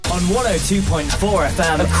on 102.4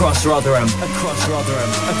 FM across Rotherham,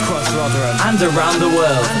 and around the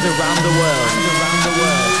world,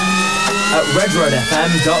 at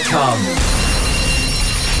redroadfm.com.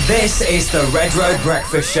 This is the Red Road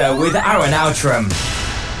Breakfast Show with Aaron Outram.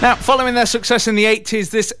 Now, following their success in the 80s,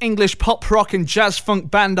 this English pop, rock and jazz funk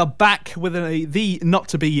band are back with the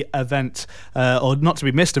not-to-be event, or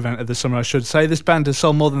not-to-be-missed event of the summer, I should say. This band has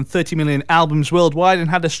sold more than 30 million albums worldwide and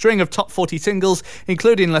had a string of top 40 singles,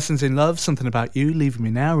 including Lessons in Love, Something About You, Leaving Me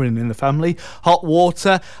Now, and In the Family, Hot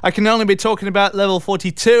Water. I Can Only Be Talking About Level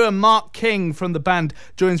 42, and Mark King from the band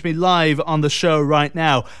joins me live on the show right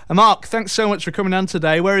now. And Mark, thanks so much for coming on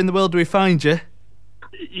today. Where in the world do we find you?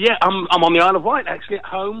 Yeah, I'm on the Isle of Wight, actually, at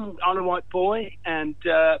home, Isle of Wight boy, and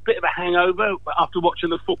a bit of a hangover after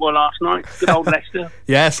watching the football last night. Good old Leicester.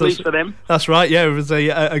 Yes, pleased for them. That's right, yeah, it was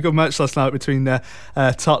a good match last night between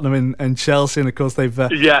Tottenham and Chelsea, and of course they've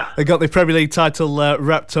got the Premier League title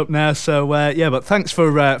wrapped up now, so but thanks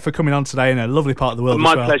for coming on today in a lovely part of the world.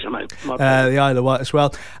 My as well. pleasure, mate. My pleasure. The Isle of Wight as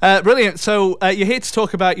well. Brilliant, so you're here to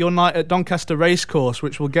talk about your night at Doncaster Racecourse,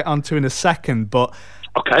 which we'll get onto in a second, but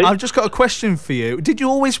okay. I've just got a question for you. Did you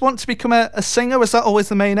always want to become a singer? Was that always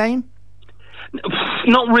the main aim?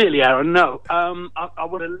 Not really, Aaron, no. I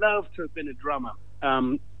would have loved to have been a drummer.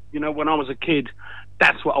 When I was a kid,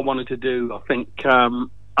 that's what I wanted to do, I think. And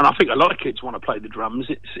I think a lot of kids want to play the drums.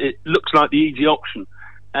 It looks like the easy option,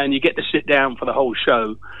 and you get to sit down for the whole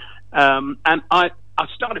show. And I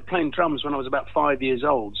started playing drums when I was about 5 years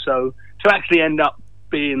old, so to actually end up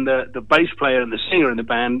being the bass player and the singer in the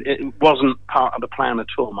band, it wasn't part of the plan at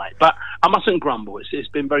all, mate. But I mustn't grumble. It's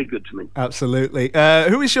been very good to me. Absolutely.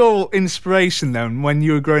 Who was your inspiration then when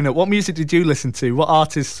you were growing up? What music did you listen to? What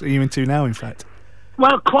artists are you into now, in fact?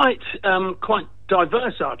 Well, quite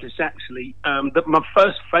diverse artists, actually. My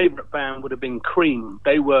first favourite band would have been Cream.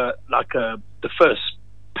 They were like the first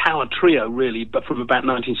power trio, really, but from about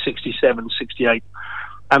 1967, 68.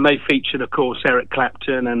 And they featured, of course, Eric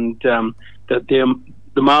Clapton and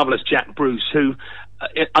the marvellous Jack Bruce, who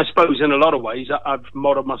I suppose in a lot of ways I've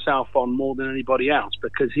modelled myself on more than anybody else,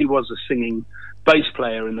 because he was a singing bass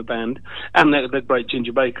player in the band, and the great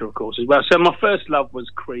Ginger Baker, of course, as well. So my first love was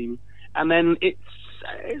Cream, and then it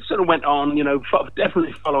sort of went on,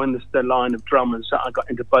 definitely following the line of drummers. I got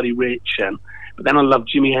into Buddy Rich, but then I loved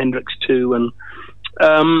Jimi Hendrix too, and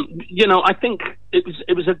I think it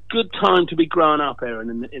was a good time to be growing up,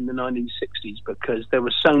 Aaron, in the 1960s, because there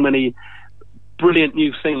were so many brilliant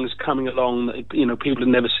new things coming along that, people had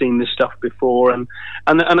never seen this stuff before, and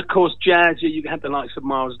of course jazz. You had the likes of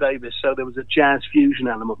Miles Davis, so there was a jazz fusion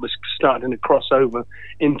element was starting to cross over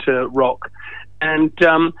into rock, and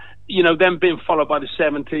then being followed by the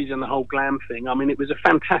 70s and the whole glam thing. I mean, it was a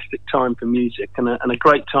fantastic time for music, and a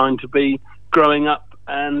great time to be growing up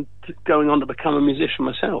and going on to become a musician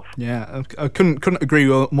myself. Yeah, I couldn't agree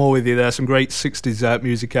more with you there. Some great 60s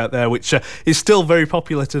music out there, which is still very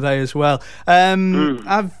popular today as well.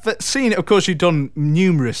 I've seen, of course, you've done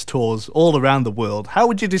numerous tours all around the world. How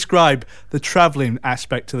would you describe the travelling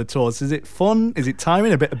aspect to the tours? Is it fun? Is it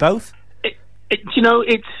tiring? A bit of both?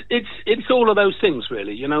 It's all of those things,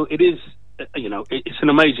 really. It is. It's an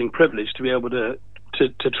amazing privilege to be able to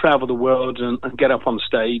travel the world and get up on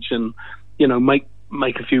stage and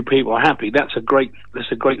make a few people happy. That's a great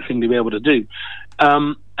thing to be able to do.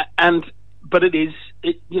 But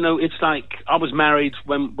it's like I was married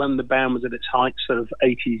when the band was at its height, sort of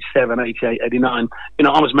 87, 88, 89.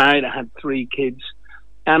 I was married, I had 3 kids,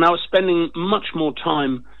 and I was spending much more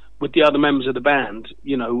time with the other members of the band,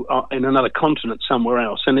 in another continent somewhere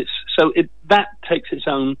else. And that takes its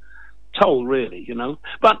own toll, really,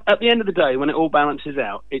 But at the end of the day, when it all balances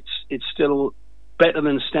out, it's still better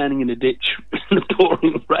than standing in a ditch in the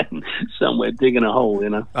pouring rain somewhere digging a hole,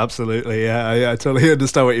 Absolutely, yeah, I totally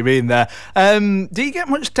understand what you mean there. Do you get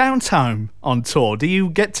much downtime on tour? Do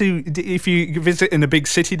you get to, if you visit in a big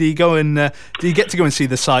city, do you get to go and see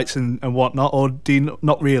the sights and whatnot, or do you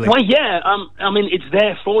not really? Well, yeah, I mean, it's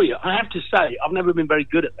there for you. I have to say, I've never been very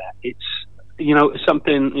good at that. It's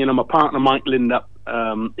something, my partner Mike Lindup,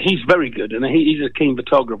 he's very good, and he's a keen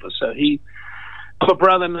photographer, so my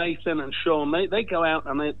brother Nathan and Sean, they go out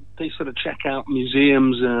and they sort of check out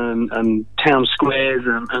museums and town squares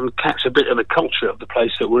and catch a bit of the culture of the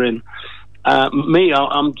place that we're in. Me,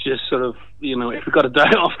 I'm just sort of, if we've got a day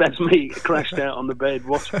off, that's me crashed out on the bed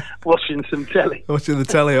watching some telly. Watching the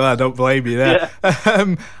telly, I don't blame you there.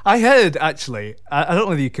 Yeah. I heard, actually, I don't know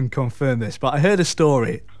whether you can confirm this, but I heard a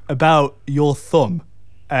story about your thumb,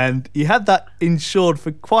 and you had that insured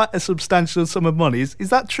for quite a substantial sum of money. Is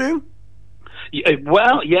that true?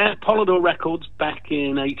 Well, yeah, Polydor Records back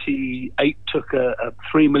in '88 took a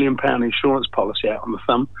 £3 million insurance policy out on the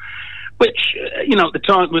thumb, which, at the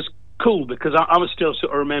time was cool because I was still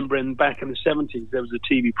sort of remembering back in the '70s there was a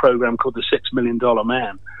TV program called The $6 Million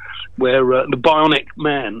Man, where the Bionic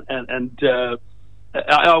Man, and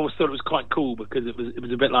I always thought it was quite cool because it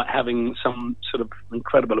was a bit like having some sort of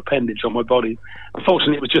incredible appendage on my body.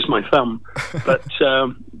 Unfortunately, it was just my thumb, but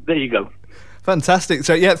there you go. Fantastic.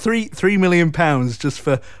 So yeah, £3 million just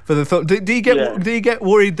for the thought. Do you get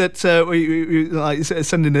worried that like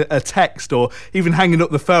sending a text or even hanging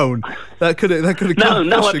up the phone that could have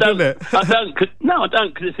no, I don't. Couldn't it? I don't. I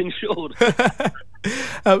don't because it's insured.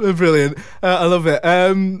 Brilliant. I love it.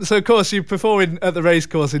 So of course you're performing at the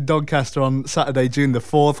racecourse in Doncaster on Saturday, June the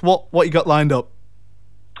 4th. What you got lined up?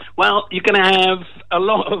 Well, you're going to have a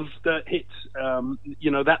lot of the hits.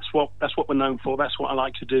 That's what we're known for. That's what I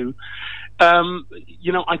like to do.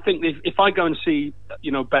 I think if I go and see,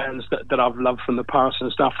 bands that I've loved from the past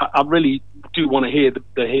and stuff, I really do want to hear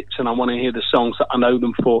the hits, and I want to hear the songs that I know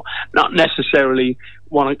them for. Not necessarily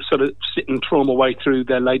want to sort of sit and trawl my way through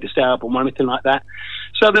their latest album or anything like that.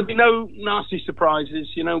 So there'll be no nasty surprises.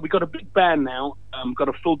 We've got a big band now, got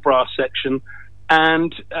a full brass section.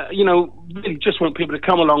 And, really just want people to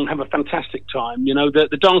come along and have a fantastic time.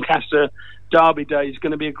 The Doncaster Derby Day is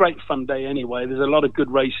going to be a great fun day anyway. There's a lot of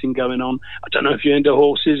good racing going on. I don't know if you're into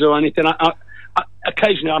horses or anything. I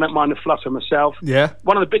occasionally, I don't mind a flutter myself. Yeah.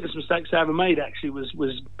 One of the biggest mistakes I ever made, actually,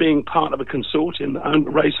 was being part of a consortium that owned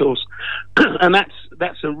a racehorse. And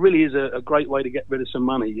that's really is a great way to get rid of some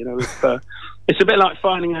money. It's a bit like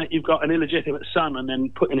finding out you've got an illegitimate son and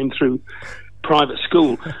then putting him through private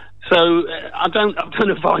school. So I don't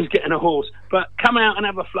advise getting a horse, but come out and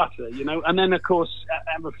have a flutter, and then of course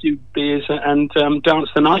have a few beers and dance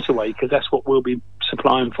the night away, because that's what we'll be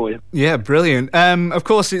supplying for you. Yeah, brilliant. Of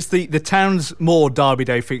course, it's the town's more Derby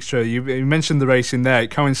Day fixture. You mentioned the racing there.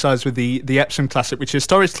 It coincides with the Epsom Classic, which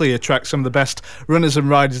historically attracts some of the best runners and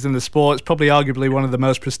riders in the sport. It's probably arguably one of the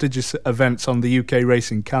most prestigious events on the UK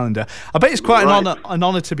racing calendar. I bet it's quite an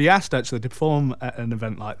honour to be asked, actually, to perform at an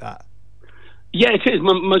event like that. Yeah, it is,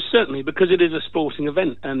 most certainly, because it is a sporting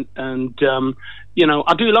event, and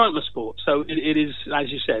I do like the sport, so it is, as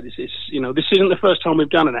you said, it's this isn't the first time we've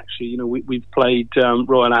done it, actually. We've played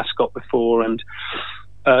Royal Ascot before and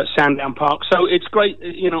Sandown Park, so it's great.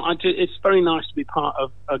 It's very nice to be part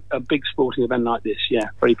of a big sporting event like this. Yeah,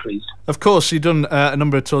 very pleased. Of course, you've done a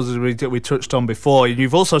number of tours as we touched on before.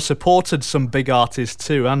 You've also supported some big artists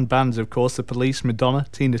too, and bands, of course, The Police, Madonna,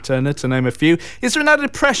 Tina Turner, to name a few. Is there an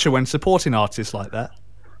added pressure when supporting artists like that?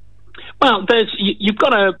 Well, you've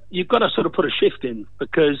got to sort of put a shift in,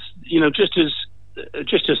 because just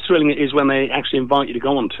as thrilling it is when they actually invite you to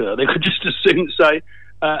go on tour, they could just as soon say,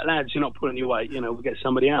 lads, you're not pulling your weight, we'll get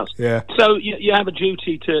somebody else. Yeah. So you have a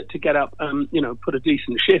duty to get up and, put a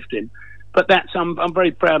decent shift in. But I'm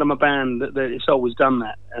very proud of my band that it's always done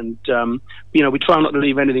that. And, we try not to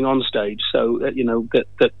leave anything on stage. So,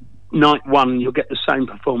 that night one, you'll get the same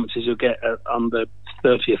performances you'll get on the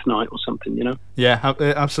 30th night or something, Yeah,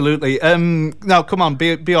 absolutely. Now, come on,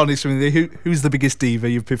 be honest with me. Who's the biggest diva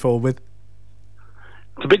you've performed with?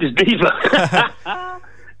 The biggest diva?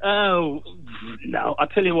 Oh, no, I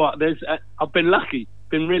tell you what, I've been lucky,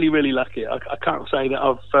 been really, really lucky. I can't say that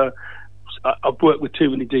I've worked with too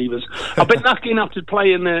many divas. I've been lucky enough to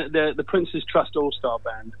play in the Prince's Trust All-Star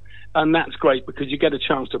Band, and that's great because you get a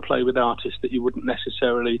chance to play with artists that you wouldn't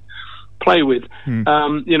necessarily play with. And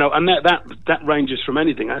that ranges from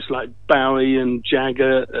anything. That's like Bowie and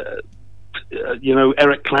Jagger,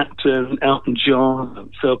 Eric Clapton, Elton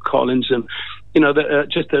John, Phil Collins, and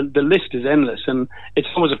the list is endless, and it's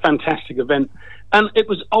always a fantastic event. And it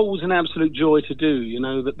was always an absolute joy to do,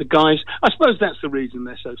 that the guys, I suppose that's the reason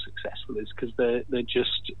they're so successful, is because they're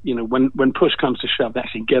just, when push comes to shove, they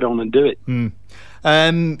actually get on and do it.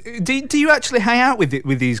 Do you actually hang out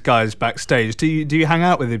with these guys backstage? Do you hang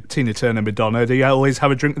out with Tina Turner, Madonna? Do you always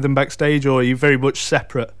have a drink with them backstage, or are you very much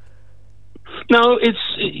separate? No,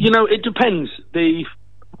 it depends.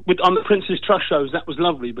 On the Prince's Trust shows, that was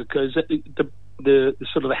lovely because the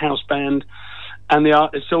sort of the house band and the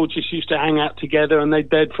artists all just used to hang out together, and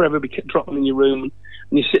they'd forever be dropping in your room,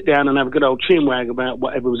 and you sit down and have a good old chinwag about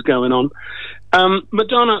whatever was going on.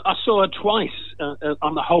 Madonna, I saw her twice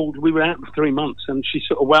on the hold. We were out for 3 months, and she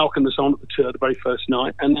sort of welcomed us on at the tour the very first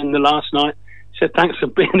night, and then the last night said, "Thanks for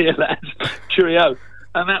being here, lads. Cheerio."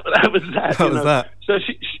 And that was that. That was that. So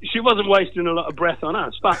she wasn't wasting a lot of breath on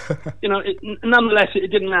us, but nonetheless,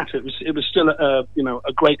 it didn't matter. It was still a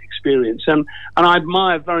great experience, and I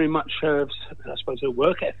admire very much her, I suppose, her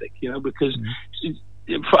work ethic. Because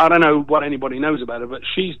I don't know what anybody knows about her, but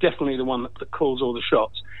she's definitely the one that calls all the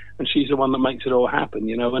shots, and she's the one that makes it all happen,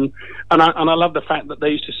 you know. And I love the fact that they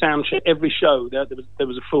used to sound check every show. There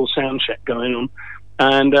was a full sound check going on,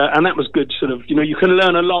 and that was good. Sort of, you know, you can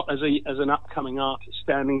learn a lot as an upcoming artist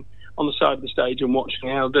standing on the side of the stage and watching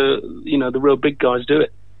how the real big guys do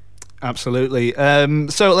it. Absolutely.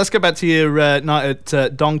 So let's get back to your night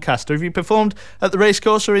at Doncaster. Have you performed at the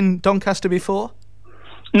racecourse or in Doncaster before?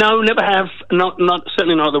 No, never have. Not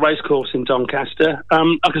certainly not at the racecourse in Doncaster.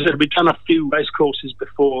 Like I said, we've done a few racecourses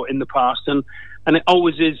before in the past, and it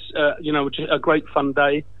always is, a great fun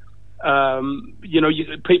day.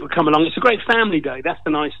 People come along. It's a great family day. That's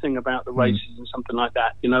the nice thing about the races and something like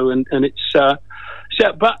that, you know. And it's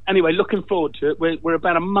but anyway, looking forward to it. We're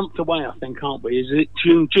about a month away, I think, aren't we? Is it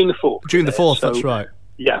June the 4th? June the 4th. That's right.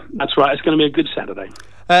 Yeah, that's right. It's going to be a good Saturday.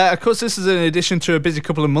 Of course, this is in addition to a busy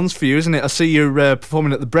couple of months for you, isn't it? I see you're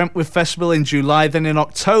performing at the Brentwood Festival in July, then in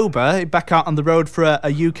October, you're back out on the road for a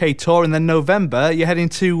UK tour, and then November, you're heading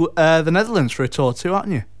to the Netherlands for a tour too, aren't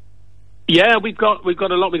you? Yeah, we've got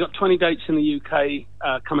a lot. We've got 20 dates in the UK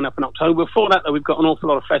coming up in October. Before that, though, we've got an awful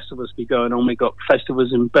lot of festivals to be going on. We've got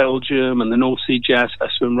festivals in Belgium and the North Sea Jazz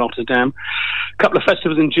Festival in Rotterdam. A couple of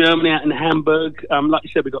festivals in Germany, out in Hamburg. Like you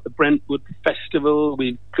said, we've got the Brentwood Festival.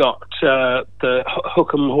 We've got the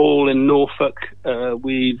Hookham Hall in Norfolk.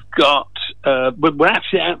 We're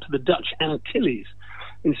actually out to the Dutch Antilles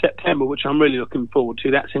in September, which I'm really looking forward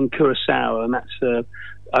to. That's in Curaçao, and that's...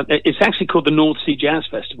 it's actually called the North Sea Jazz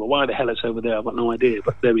Festival. Why the hell it's over there, I've got no idea,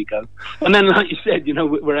 but there we go. And then, like you said, you know,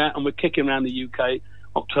 we're out and we're kicking around the UK,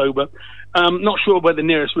 October. Not sure where the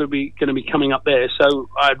nearest will be going to be coming up there, so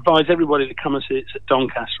I advise everybody to come and see it at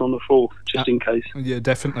Doncaster on the 4th, just in case. Yeah,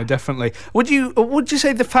 definitely. Would you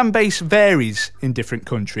say the fan base varies in different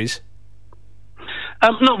countries?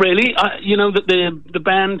 Not really. That the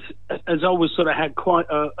band has always sort of had quite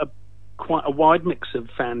a wide mix of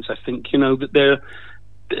fans. I think, you know, that they're...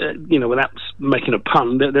 without making a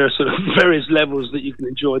pun, there are sort of various levels that you can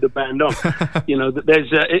enjoy the band on. You know, that there's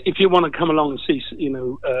if you want to come along and see,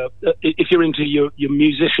 if you're into your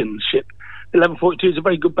musicianship, the Level 42 is a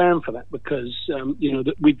very good band for that, because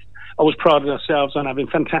that we've always prided ourselves on having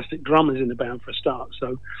fantastic drummers in the band for a start.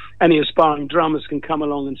 So any aspiring drummers can come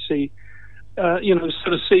along and see,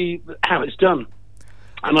 sort of see how it's done.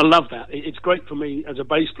 And I love that. It's great for me as a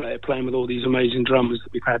bass player playing with all these amazing drummers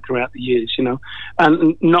that we've had throughout the years, you know.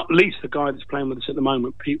 And not least the guy that's playing with us at the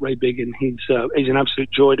moment, Pete Ray Biggin. He's an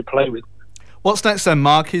absolute joy to play with. What's next then,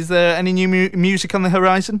 Mark? Is there any new music on the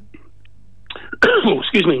horizon? Oh,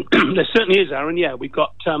 excuse me. There certainly is, Aaron. Yeah, we've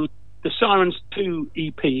got the Sirens 2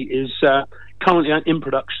 EP is currently in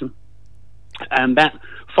production. And that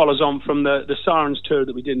follows on from the Sirens tour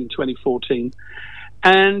that we did in 2014.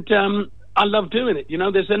 And... I love doing it. You know,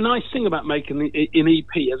 there's a nice thing about making an EP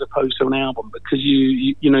as opposed to an album, because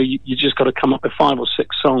you just got to come up with 5 or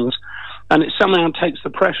 6 songs, and it somehow takes the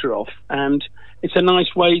pressure off. And it's a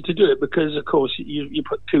nice way to do it, because of course you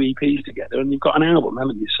put 2 EPs together and you've got an album,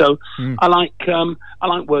 haven't you? So I like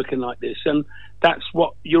working like this, and that's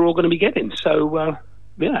what you're all going to be getting. So.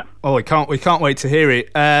 Yeah. Oh, we can't wait to hear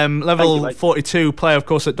it. Level 42 play, of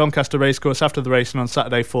course, at Doncaster Racecourse after the racing on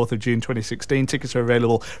Saturday, 4th of June 2016. Tickets are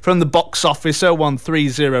available from the box office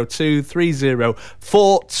 01302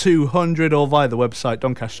 304 200 or via the website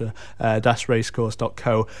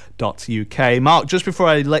doncaster-racecourse.co.uk. Mark, just before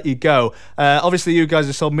I let you go, obviously you guys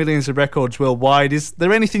have sold millions of records worldwide. Is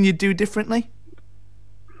there anything you'd do differently?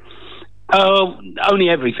 Oh, only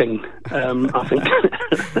everything, I think.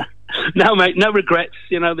 No, mate, no regrets.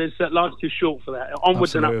 You know, life's too short for that.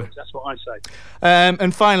 Onwards and upwards, that's what I say.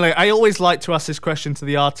 And finally, I always like to ask this question to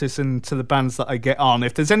the artists and to the bands that I get on.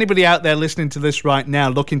 If there's anybody out there listening to this right now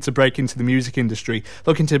looking to break into the music industry,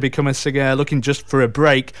 looking to become a singer, looking just for a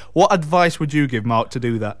break, what advice would you give, Mark, to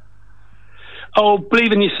do that? Oh,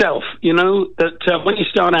 believe in yourself. You know that when you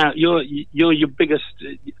start out, you're your biggest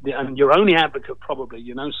and your only advocate, probably.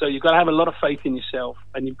 You know, so you've got to have a lot of faith in yourself,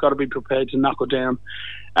 and you've got to be prepared to knuckle down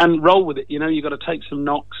and roll with it. You know, you've got to take some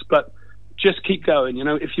knocks, but just keep going. You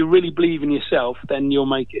know, if you really believe in yourself, then you'll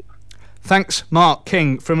make it. Thanks, Mark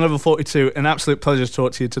King from Level 42. An absolute pleasure to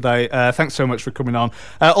talk to you today. Thanks so much for coming on.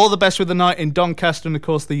 All the best with the night in Doncaster and, of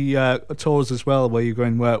course, the tours as well, where you're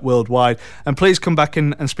going worldwide. And please come back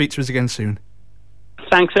and speak to us again soon.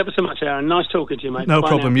 Thanks ever so much, Aaron. Nice talking to you, mate. No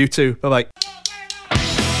problem. Now. You too. Bye-bye.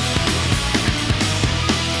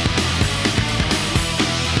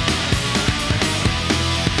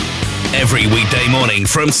 Every weekday morning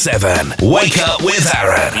from 7. Wake up with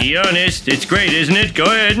Aaron. Be honest, it's great, isn't it? Go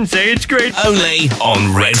ahead and say it's great. Only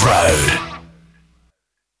on Red Road.